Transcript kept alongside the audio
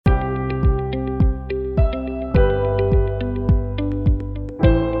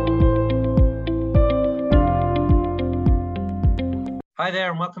Hi there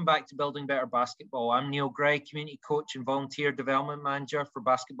and welcome back to Building Better Basketball. I'm Neil Gray, Community Coach and Volunteer Development Manager for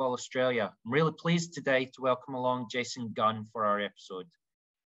Basketball Australia. I'm really pleased today to welcome along Jason Gunn for our episode.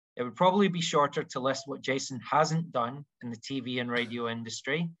 It would probably be shorter to list what Jason hasn't done in the TV and radio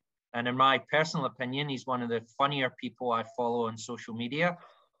industry. And in my personal opinion, he's one of the funnier people I follow on social media,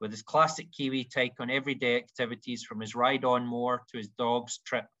 with his classic Kiwi take on everyday activities from his ride on mower to his dog's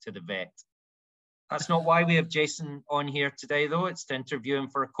trip to the vet. That's not why we have Jason on here today, though. It's to interview him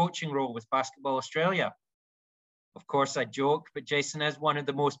for a coaching role with Basketball Australia. Of course, I joke, but Jason is one of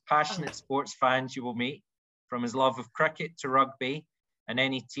the most passionate sports fans you will meet, from his love of cricket to rugby and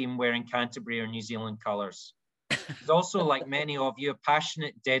any team wearing Canterbury or New Zealand colours. He's also, like many of you, a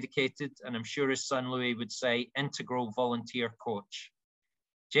passionate, dedicated, and I'm sure his son Louis would say, integral volunteer coach.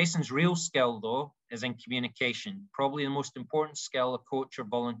 Jason's real skill, though, is in communication, probably the most important skill a coach or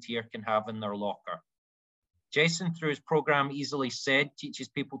volunteer can have in their locker. Jason, through his program Easily Said, teaches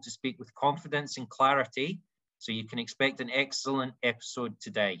people to speak with confidence and clarity, so you can expect an excellent episode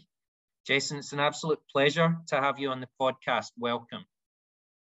today. Jason, it's an absolute pleasure to have you on the podcast. Welcome.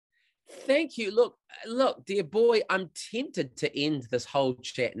 Thank you. Look, dear boy, I'm tempted to end this whole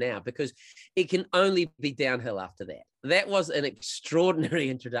chat now because it can only be downhill after that. That was an extraordinary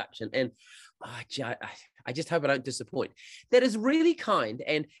introduction, and I just hope I don't disappoint. That is really kind,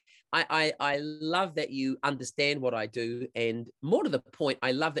 and I love that you understand what I do, and more to the point,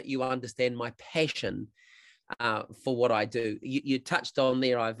 I love that you understand my passion for what I do. You touched on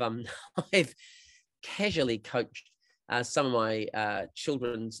there. I've casually coached some of my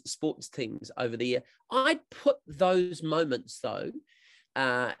children's sports teams over the year. I'd put those moments, though,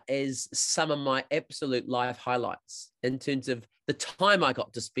 as some of my absolute life highlights in terms of the time I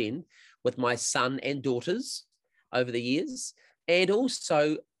got to spend with my son and daughters over the years. And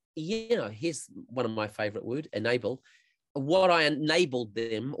also, here's one of my favorite words, enable, what I enabled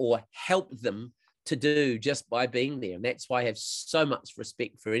them or helped them to do just by being there. And that's why I have so much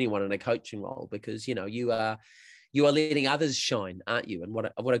respect for anyone in a coaching role, because, you are letting others shine, aren't you? And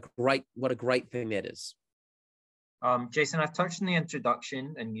what a great thing that is. Jason, I touched in the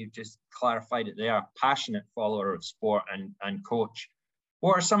introduction and you just clarified it there, passionate follower of sport and coach.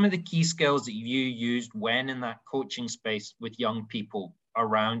 What are some of the key skills that you used when in that coaching space with young people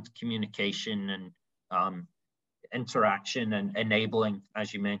around communication and interaction and enabling,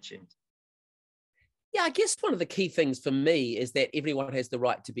 as you mentioned? Yeah, I guess one of the key things for me is that everyone has the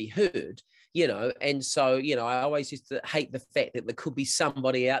right to be heard, and so, I always used to hate the fact that there could be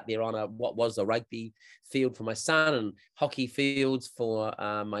somebody out there on what was a rugby field for my son and hockey fields for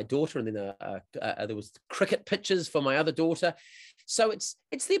my daughter, and then there was cricket pitches for my other daughter. So it's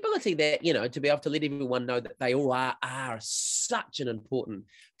the ability that, to be able to let everyone know that they all are such an important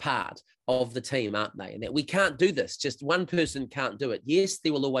part of the team, aren't they? And that we can't do this. Just one person can't do it. Yes,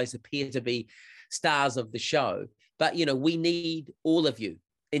 there will always appear to be stars of the show, but we need all of you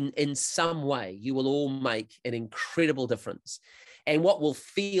in some way. You will all make an incredible difference, and what will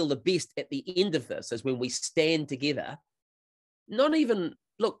feel the best at the end of this is when we stand together. I'd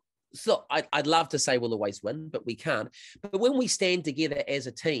love to say we'll always win, but we can't. But when we stand together as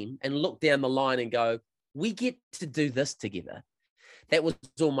a team and look down the line and go, we get to do this together. That was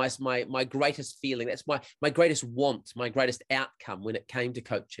almost my greatest feeling. That's my greatest want, my greatest outcome when it came to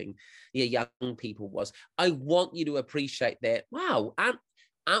coaching young people was, I want you to appreciate that. Wow,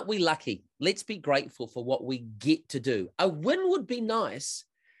 aren't we lucky? Let's be grateful for what we get to do. A win would be nice,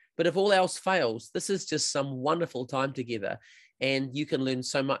 but if all else fails, this is just some wonderful time together. And you can learn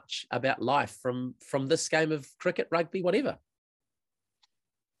so much about life from this game of cricket, rugby, whatever.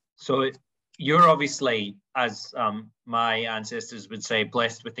 So you're obviously, as my ancestors would say,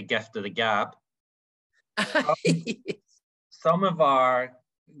 blessed with the gift of the gab.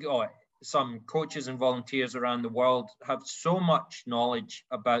 Some coaches and volunteers around the world have so much knowledge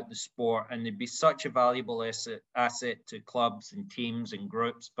about the sport, and they'd be such a valuable asset to clubs and teams and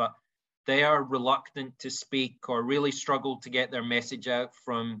groups, but they are reluctant to speak or really struggle to get their message out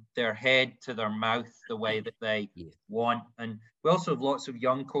from their head to their mouth the way that they want. And we also have lots of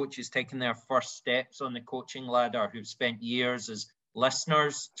young coaches taking their first steps on the coaching ladder who've spent years as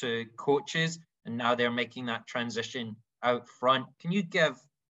listeners to coaches, and now they're making that transition out front. Can you give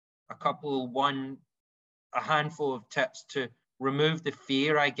a handful of tips to remove the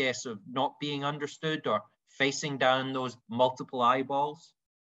fear, I guess, of not being understood or facing down those multiple eyeballs?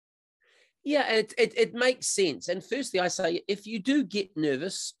 Yeah, it makes sense. And firstly, I say, if you do get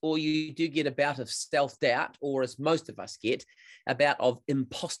nervous or you do get a bout of self-doubt, or as most of us get, a bout of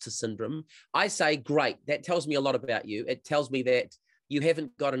imposter syndrome, I say, great. That tells me a lot about you. It tells me that you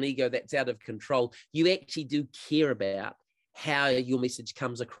haven't got an ego that's out of control. You actually do care about how your message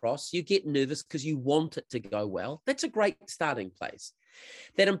comes across. You get nervous because you want it to go well. That's a great starting place.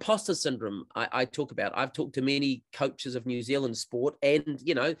 That imposter syndrome I talk about, I've talked to many coaches of New Zealand sport and,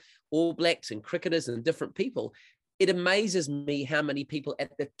 you know, All Blacks and cricketers and different people. It amazes me how many people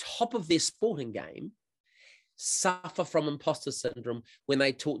at the top of their sporting game suffer from imposter syndrome when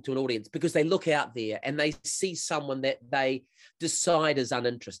they talk to an audience, because they look out there and they see someone that they decide is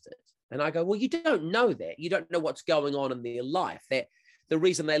uninterested. And I go, well, you don't know that. You don't know what's going on in their life. That the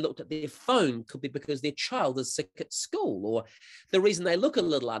reason they looked at their phone could be because their child is sick at school, or the reason they look a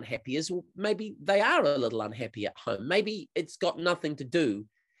little unhappy is, well, maybe they are a little unhappy at home. Maybe it's got nothing to do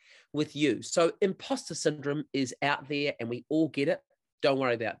with you. So imposter syndrome is out there and we all get it. Don't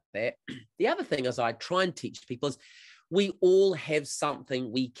worry about that. The other thing is I try and teach people is we all have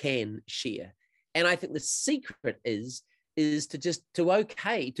something we can share. And I think the secret is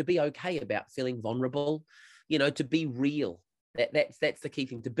to be okay about feeling vulnerable, you know, to be real. That's the key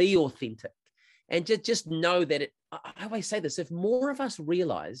thing, to be authentic. And just know that I always say this, if more of us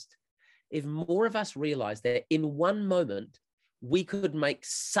realized that in one moment, we could make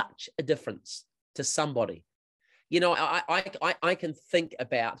such a difference to somebody. You know, I can think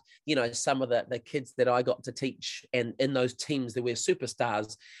about, you know, some of the kids that I got to teach, and in those teams, there were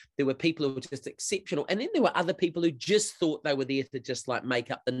superstars. There were people who were just exceptional. And then there were other people who just thought they were there to just like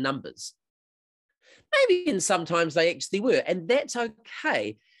make up the numbers. Maybe, and sometimes they actually were, and that's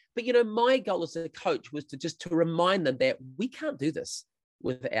okay. But, you know, my goal as a coach was to remind them that we can't do this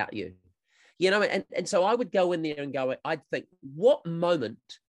without you. You know, and so I would go in there and I'd think, what moment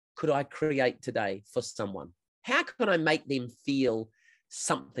could I create today for someone? How can I make them feel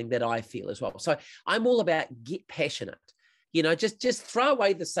something that I feel as well? So I'm all about get passionate. You know, just throw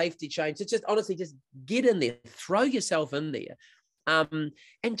away the safety chains. Just honestly, just get in there, throw yourself in there, and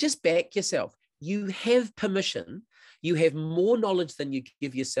just back yourself. You have permission. You have more knowledge than you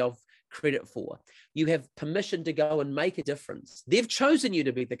give yourself credit for. You have permission to go and make a difference. They've chosen you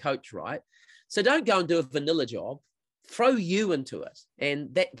to be the coach, right? So don't go and do a vanilla job. Throw you into it,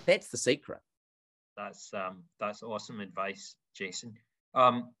 and that's the secret. That's awesome advice, Jason.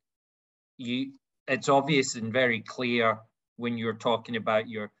 It's obvious and very clear when you're talking about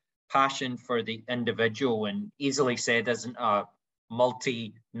your passion for the individual, and easily said isn't a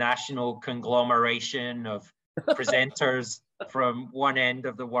multinational conglomeration of presenters from one end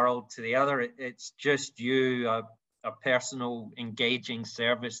of the world to the other. It's just you, a personal, engaging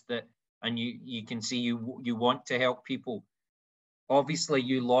service that, and you can see you want to help people. Obviously,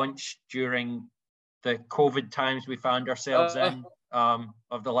 you launched during the COVID times we found ourselves in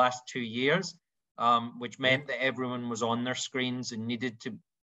of the last 2 years, which meant that everyone was on their screens and needed to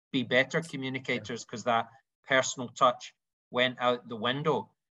be better communicators because that personal touch went out the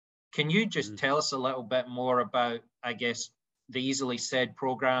window. Can you just tell us a little bit more about, I guess, the Easily Said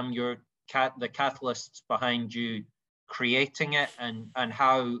program, the catalysts behind you creating it, and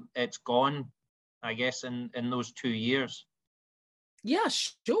how it's gone, I guess, in those 2 years? Yeah,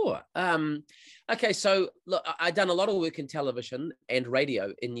 sure. Okay, so look, I've done a lot of work in television and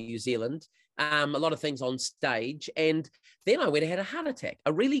radio in New Zealand, a lot of things on stage, and then I went and had a heart attack,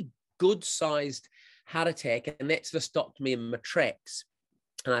 a really good-sized heart attack, and that sort of stopped me in my tracks.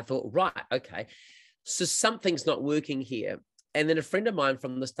 And I thought, right, okay, so something's not working here. And then a friend of mine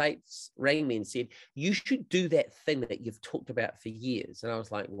from the States rang me and said, you should do that thing that you've talked about for years. And I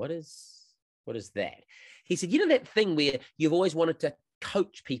was like, what is that? He said, you know, that thing where you've always wanted to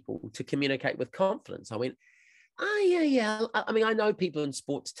coach people to communicate with confidence. I went, oh, yeah. I mean, I know people in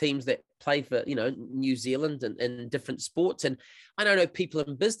sports teams that play for, you know, New Zealand and different sports. And I know people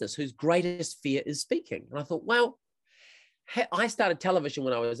in business whose greatest fear is speaking. And I thought, well, I started television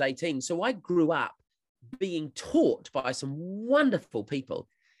when I was 18. So I grew up being taught by some wonderful people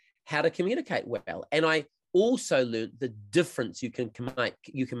how to communicate well. And I also learned the difference you can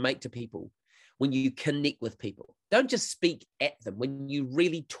make to people when you connect with people. Don't just speak at them, when you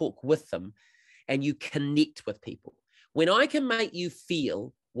really talk with them and you connect with people. When I can make you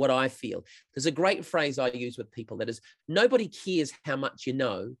feel what I feel, there's a great phrase I use with people that is, nobody cares how much you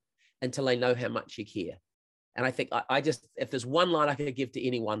know until they know how much you care. And I think I just, if there's one line I could give to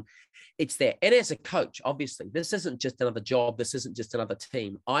anyone, it's that. And as a coach, obviously, this isn't just another job. This isn't just another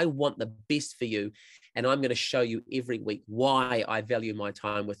team. I want the best for you. And I'm going to show you every week why I value my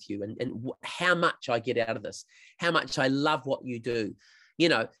time with you and how much I get out of this, how much I love what you do, you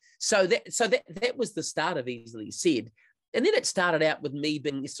know. So that was the start of Easily Said. And then it started out with me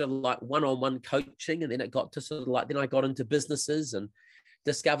being sort of like one-on-one coaching. And then it got to sort of like, then I got into businesses and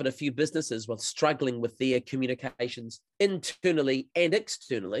discovered a few businesses were struggling with their communications internally and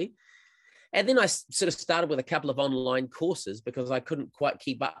externally. And then I sort of started with a couple of online courses because I couldn't quite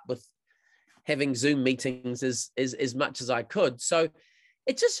keep up with having Zoom meetings as much as I could. So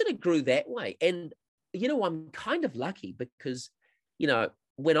it just sort of grew that way. And, I'm kind of lucky because,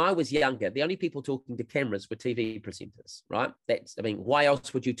 when I was younger, the only people talking to cameras were TV presenters, right? Why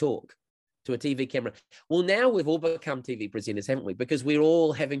else would you talk to a TV camera? Well, now we've all become TV presenters, haven't we? Because we're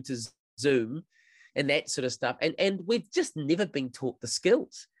all having to Zoom and that sort of stuff. And we've just never been taught the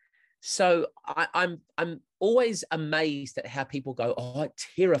skills. So I'm always amazed at how people go, oh, it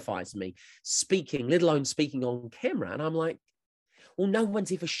terrifies me speaking, let alone speaking on camera. And I'm like, well, no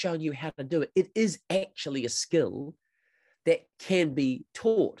one's ever shown you how to do it. It is actually a skill that can be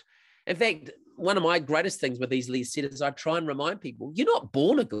taught. In fact, one of my greatest things with these lead setters is I try and remind people, you're not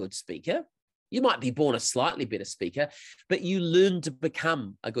born a good speaker. You might be born a slightly better speaker, but you learn to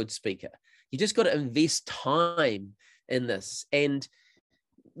become a good speaker. You just got to invest time in this. And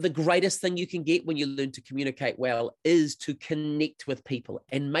the greatest thing you can get when you learn to communicate well is to connect with people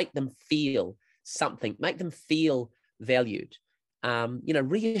and make them feel something, make them feel valued.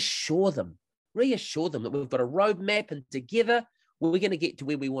 Reassure them that we've got a roadmap and together we're going to get to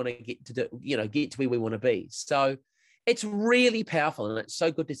where we want to get to where we want to be. So it's really powerful. And it's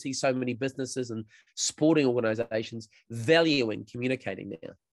so good to see so many businesses and sporting organizations valuing communicating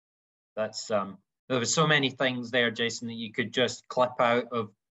now. That's, there were so many things there, Jason, that you could just clip out of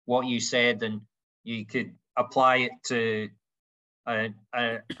what you said, and you could apply it to an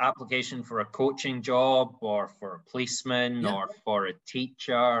application for a coaching job, or for a policeman, or for a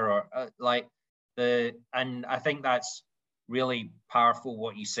teacher, or and I think that's really powerful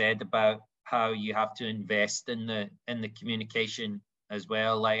what you said about how you have to invest in the communication as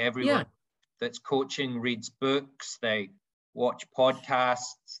well. Like everyone that's coaching reads books, they watch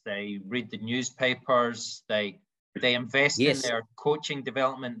podcasts, they read the newspapers, they invest in their coaching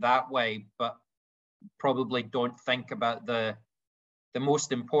development that way, but probably don't think about the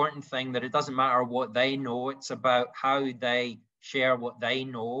most important thing, that it doesn't matter what they know, it's about how they share what they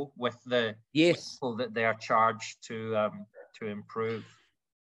know with the people that they're charged to improve.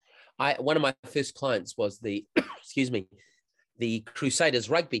 One of my first clients was the the Crusaders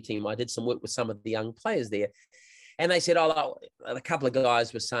rugby team. I did some work with some of the young players there, and they said, a couple of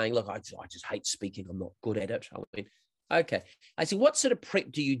guys were saying, look, I just hate speaking, I'm not good at it. I went, okay. I said, what sort of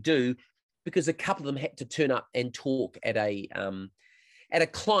prep do you do? Because a couple of them had to turn up and talk at a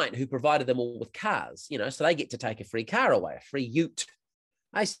client who provided them all with cars, so they get to take a free car away, a free ute.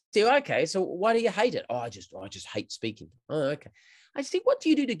 I said, okay, so why do you hate it? Oh, I just hate speaking. Oh, okay. I said, what do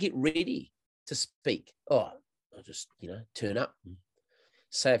you do to get ready to speak? Oh, I'll just, turn up and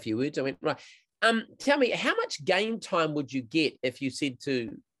say a few words. I went, right. Tell me, how much game time would you get if you said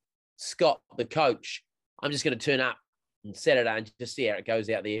to Scott, the coach, I'm just going to turn up on Saturday and just see how it goes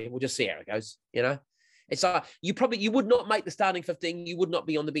out there. We'll just see how it goes, It's like you would not make the starting 15. You would not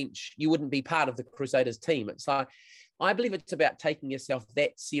be on the bench. You wouldn't be part of the Crusaders team. It's like, I believe it's about taking yourself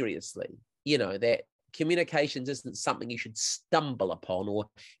that seriously, that communications isn't something you should stumble upon or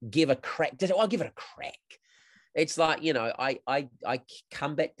give a crack. I'll give it a crack. It's like, I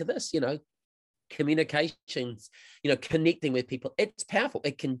come back to this, communications, connecting with people. It's powerful.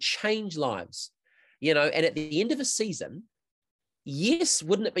 It can change lives, and at the end of a season, yes,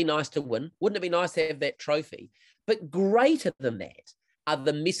 wouldn't it be nice to win? Wouldn't it be nice to have that trophy? But greater than that are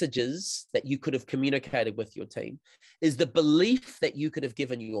the messages that you could have communicated with your team, is the belief that you could have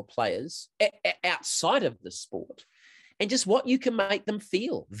given your players outside of the sport, and just what you can make them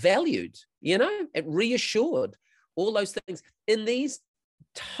feel valued, and reassured, all those things in these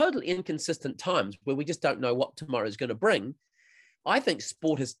totally inconsistent times where we just don't know what tomorrow is going to bring. I think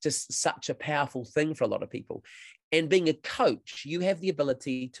sport is just such a powerful thing for a lot of people. And being a coach, you have the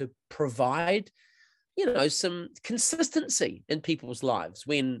ability to provide, some consistency in people's lives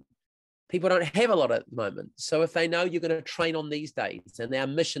when people don't have a lot at the moment. So if they know you're going to train on these days and our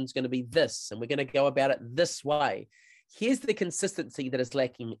mission's going to be this, and we're going to go about it this way, here's the consistency that is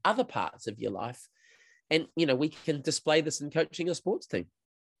lacking in other parts of your life. And, we can display this in coaching a sports team.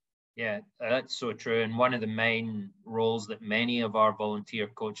 Yeah, that's so true. And one of the main roles that many of our volunteer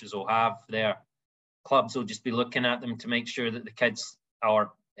coaches will have, their clubs will just be looking at them to make sure that the kids,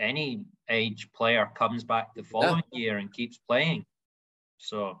 or any age player, comes back the following year and keeps playing.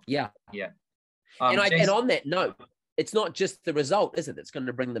 So, yeah. And on that note, it's not just the result, is it, that's going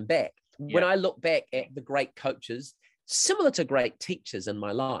to bring them back. Yeah. When I look back at the great coaches, similar to great teachers in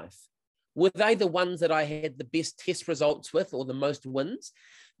my life, were they the ones that I had the best test results with or the most wins?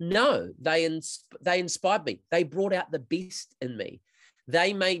 No, they inspired me. They brought out the best in me.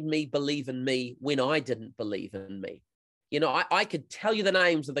 They made me believe in me when I didn't believe in me. You know, I could tell you the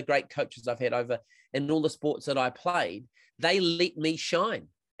names of the great coaches I've had over in all the sports that I played. They let me shine,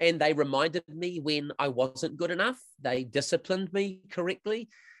 and they reminded me when I wasn't good enough. They disciplined me correctly.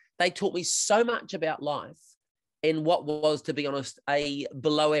 They taught me so much about life in what was, to be honest, a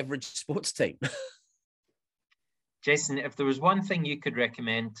below average sports team. Jason, if there was one thing you could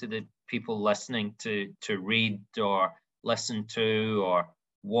recommend to the people listening to read or listen to or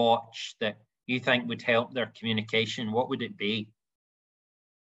watch that you think would help their communication, what would it be?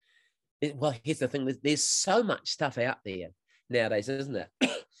 Well, here's the thing. There's so much stuff out there nowadays, isn't it?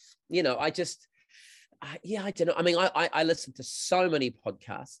 You know, I don't know. I mean, I listen to so many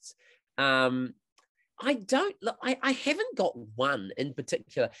podcasts. I haven't got one in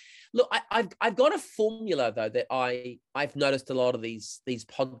particular. Look, I've got a formula though that I've noticed a lot of these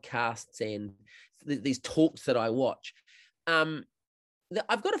podcasts and these talks that I watch.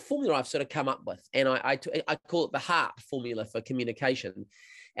 I've got a formula I've sort of come up with, and I call it the HEART formula for communication.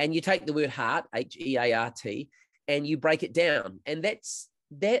 And you take the word heart, HEART, and you break it down, and that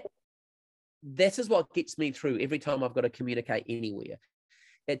is what gets me through every time I've got to communicate anywhere.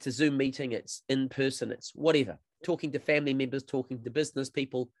 It's a Zoom meeting, it's in person, it's whatever. Talking to family members, talking to business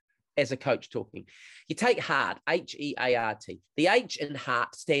people, as a coach talking. You take heart, HEART. The H in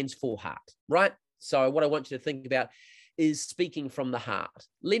heart stands for heart, right? So what I want you to think about is speaking from the heart,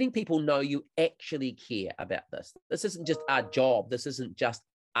 letting people know you actually care about this. This isn't just our job. This isn't just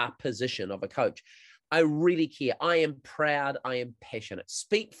our position of a coach. I really care. I am proud. I am passionate.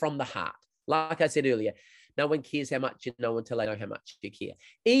 Speak from the heart. Like I said earlier, no one cares how much you know until they know how much you care.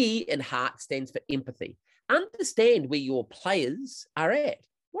 E in heart stands for empathy. Understand where your players are at.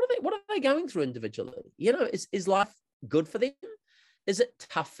 What are they going through individually? You know, is life good for them? Is it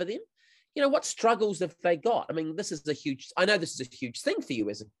tough for them? You know, what struggles have they got? I mean, I know this is a huge thing for you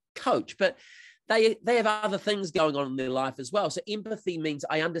as a coach, but they have other things going on in their life as well. So empathy means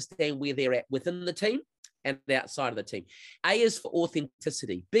I understand where they're at within the team and outside of the team. A is for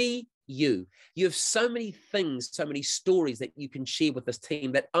authenticity. B, you. You have so many things, so many stories that you can share with this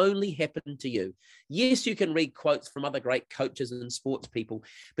team that only happen to you. Yes, you can read quotes from other great coaches and sports people,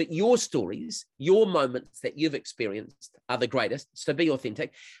 but your stories, your moments that you've experienced are the greatest. So be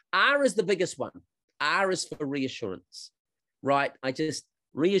authentic. R is the biggest one. R is for reassurance, right?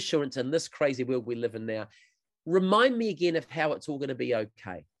 Reassurance in this crazy world we live in now. Remind me again of how it's all going to be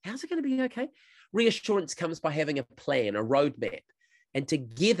okay. How's it going to be okay? Reassurance comes by having a plan, a roadmap, and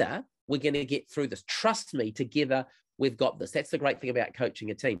together we're going to get through this. Trust me, together we've got this. That's the great thing about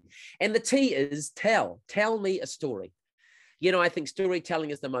coaching a team. And the T is tell. Tell me a story. You know, I think storytelling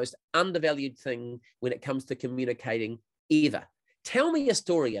is the most undervalued thing when it comes to communicating ever. Tell me a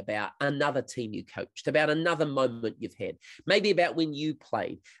story about another team you coached, about another moment you've had, maybe about when you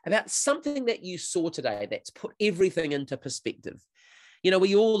played, about something that you saw today that's put everything into perspective. You know,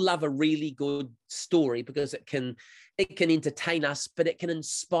 we all love a really good story because it can entertain us, but it can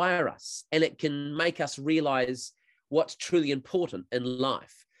inspire us and it can make us realize what's truly important in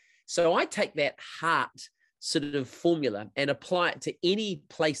life. So I take that heart sort of formula and apply it to any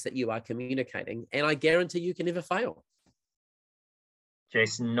place that you are communicating, and I guarantee you can never fail.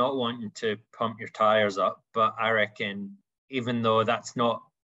 Jason, not wanting to pump your tires up, but I reckon even though that's not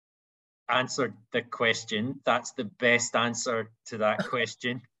answered the question, that's the best answer to that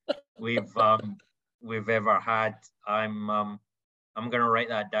question we've ever had. I'm going to write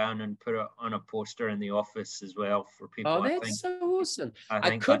that down and put it on a poster in the office as well for people. Oh, that's so awesome!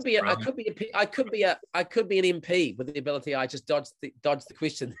 I could be an MP with the ability. I just dodged the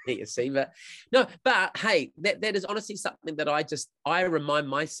question there, you see. But hey, that is honestly something that I remind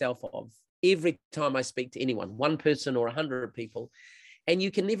myself of every time I speak to anyone, one person or 100 people, and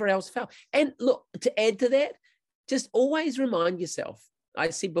you can never else fail. And look, to add to that, just always remind yourself. I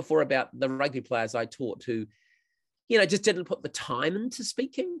said before about the rugby players I taught who, you know, just didn't put the time into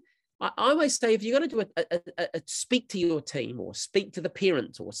speaking. I always say, if you're going to do a speak to your team or speak to the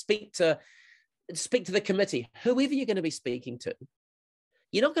parents or speak to the committee, whoever you're going to be speaking to,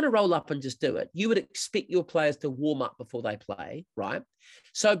 you're not going to roll up and just do it. You would expect your players to warm up before they play, right?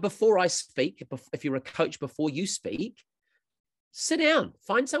 So before I speak, if you're a coach, before you speak, sit down,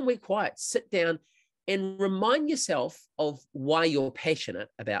 find somewhere quiet, sit down and remind yourself of why you're passionate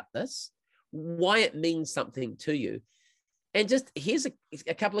about this, why it means something to you. And just here's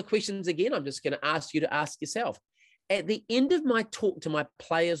a couple of questions again. I'm just going to ask you to ask yourself. At the end of my talk to my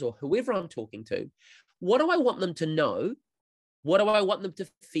players or whoever I'm talking to, what do I want them to know? What do I want them to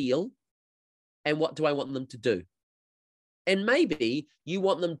feel? And what do I want them to do? And maybe you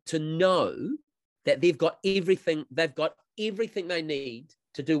want them to know that they've got everything they need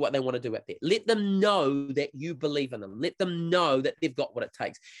to do what they want to do out there. Let them know that you believe in them. Let them know that they've got what it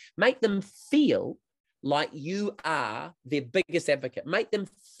takes. Make them feel like you are their biggest advocate. Make them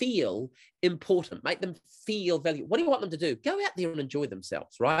feel important. Make them feel valued. What do you want them to do? Go out there and enjoy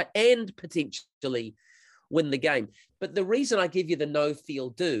themselves, right? And potentially win the game. But the reason I give you the know, feel,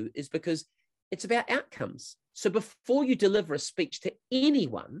 do is because it's about outcomes. So before you deliver a speech to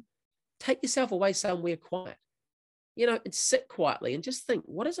anyone, take yourself away somewhere quiet, and sit quietly and just think,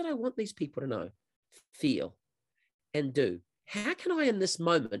 what is it I want these people to know, feel, and do? How can I, in this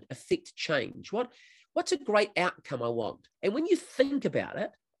moment, affect change? What's a great outcome I want? And when you think about it,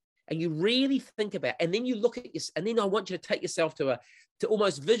 and you really think about it, and then you look at your, and then I want you to take yourself to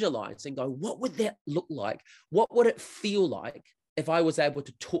almost visualize and go, what would that look like? What would it feel like if I was able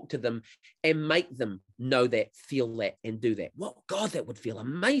to talk to them and make them know that, feel that, and do that? Well, God, that would feel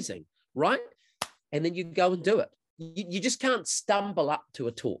amazing, right? And then you go and do it. You just can't stumble up to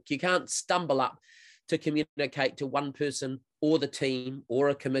a talk. You can't stumble up to communicate to one person or the team or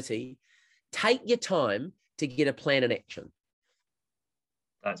a committee. Take your time to get a plan in action.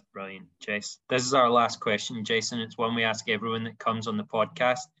 That's brilliant, Jason. This is our last question, Jason. It's one we ask everyone that comes on the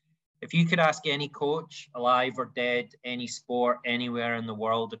podcast. If you could ask any coach, alive or dead, any sport, anywhere in the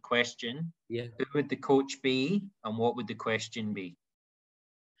world, a question, who would the coach be and what would the question be?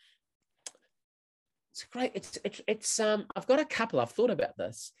 It's great. It's I've got a couple. I've thought about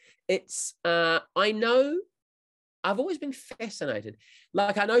this. I know I've always been fascinated.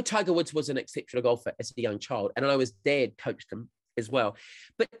 Like, I know Tiger Woods was an exceptional golfer as a young child, and I know his dad coached him as well.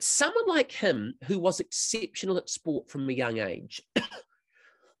 But someone like him who was exceptional at sport from a young age,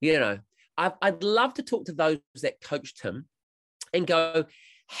 I'd love to talk to those that coached him and go,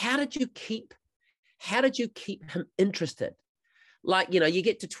 how did you keep him interested? Like, you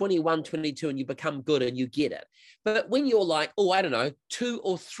get to 21, 22 and you become good and you get it. But when you're like, 2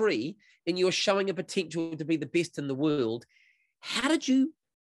 or 3, and you're showing a potential to be the best in the world, how did you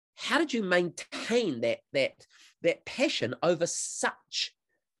maintain that passion over such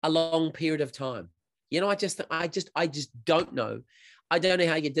a long period of time? I just don't know. I don't know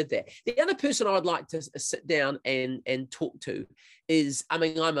how you did that. The other person I would like to sit down and talk to is, I'm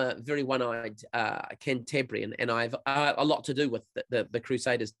a very one-eyed Cantabrian, and I've a lot to do with the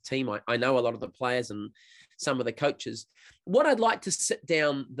Crusaders team. I know a lot of the players and some of the coaches. What I'd like to sit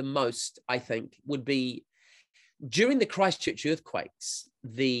down the most, I think, would be during the Christchurch earthquakes.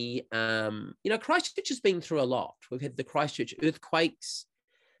 Christchurch has been through a lot. We've had the Christchurch earthquakes,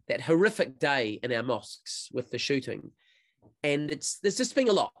 that horrific day in our mosques with the shooting. And there's just been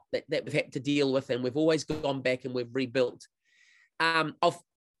a lot that we've had to deal with, and we've always gone back and we've rebuilt.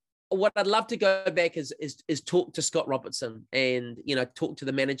 What I'd love to go back is talk to Scott Robertson and, talk to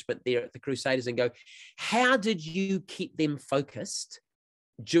the management there at the Crusaders and go, how did you keep them focused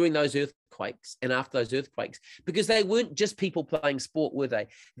during those earthquakes and after those earthquakes? Because they weren't just people playing sport, were they?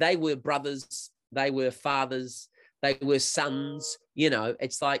 They were brothers, they were fathers, they were sons.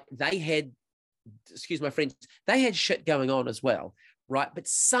 It's like they had, excuse my French, they had shit going on as well, right? But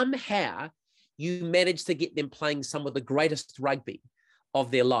somehow you managed to get them playing some of the greatest rugby of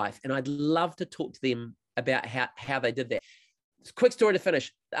their life. And I'd love to talk to them about how they did that. Quick story to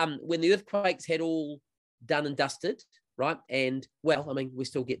finish. When the earthquakes had all done and dusted, right? And we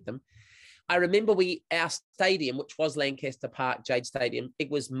still get them. I remember our stadium, which was Lancaster Park, Jade Stadium,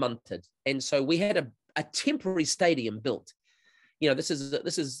 it was munted. And so we had a temporary stadium built. This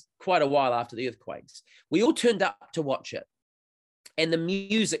is quite a while after the earthquakes. We all turned up to watch it, and the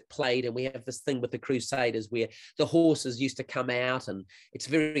music played, and we have this thing with the Crusaders where the horses used to come out, and it's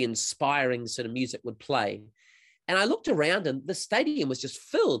very inspiring sort of music would play. And I looked around, and the stadium was just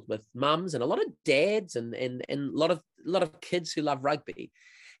filled with mums and a lot of dads and a lot of kids who love rugby.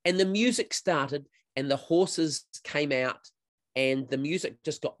 And the music started, and the horses came out, and the music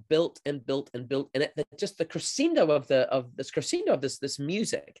just got built and built and built. And just the crescendo of this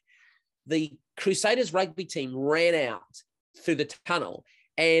music, the Crusaders rugby team ran out through the tunnel.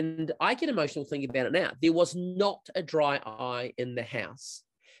 And I get emotional thinking about it now. There was not a dry eye in the house,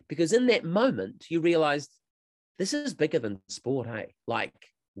 because in that moment you realized this is bigger than sport, hey? Like,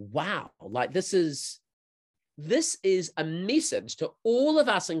 wow, like this is a message to all of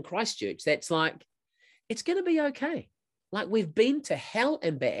us in Christchurch that's like, it's going to be okay. Like, we've been to hell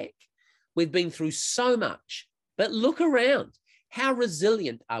and back. We've been through so much, but look around. How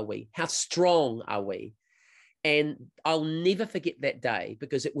resilient are we? How strong are we? And I'll never forget that day,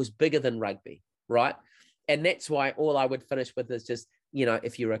 because it was bigger than rugby, right? And that's why all I would finish with is just,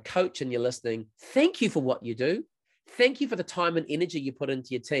 if you're a coach and you're listening, thank you for what you do. Thank you for the time and energy you put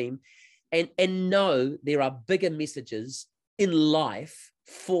into your team. And know there are bigger messages in life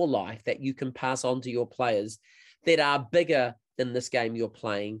for life that you can pass on to your players that are bigger than this game you're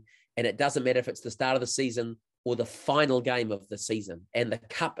playing. And it doesn't matter if it's the start of the season or the final game of the season, and the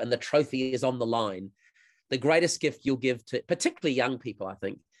cup and the trophy is on the line. The greatest gift you'll give to particularly young people, I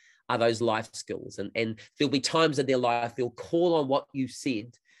think, are those life skills. And there'll be times in their life they'll call on what you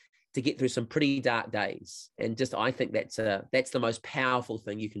said to get through some pretty dark days. And just, I think that's the most powerful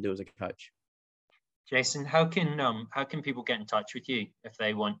thing you can do as a coach. Jason, how can people get in touch with you if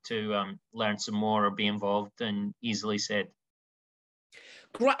they want to learn some more or be involved in Easily Said?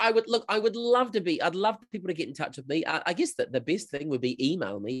 Great. I'd love people to get in touch with me. I guess that the best thing would be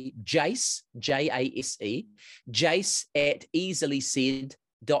email me, Jace, Jase, Jace at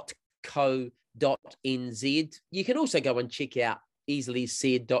easilysaid.co.nz. You can also go and check out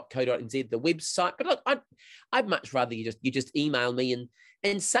easilysaid.co.nz, the website. But look, I'd much rather you just email me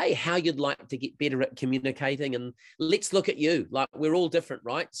and say how you'd like to get better at communicating, and let's look at you. Like, we're all different,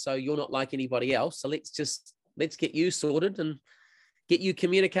 right? So you're not like anybody else. So let's get you sorted and get you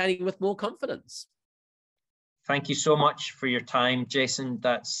communicating with more confidence. Thank you so much for your time, Jason.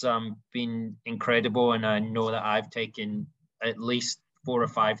 That's been incredible. And I know that I've taken at least 4 or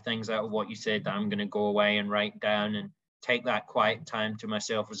 5 things out of what you said that I'm going to go away and write down and take that quiet time to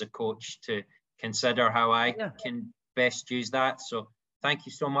myself as a coach to consider how I can best use that. So thank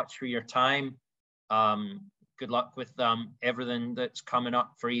you so much for your time. Good luck with everything that's coming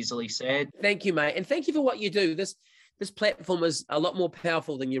up for Easily Said. Thank you, mate. And thank you for what you do. This platform is a lot more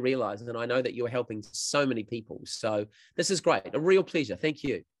powerful than you realize. And I know that you're helping so many people. So this is great. A real pleasure. Thank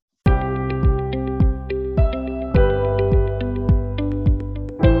you.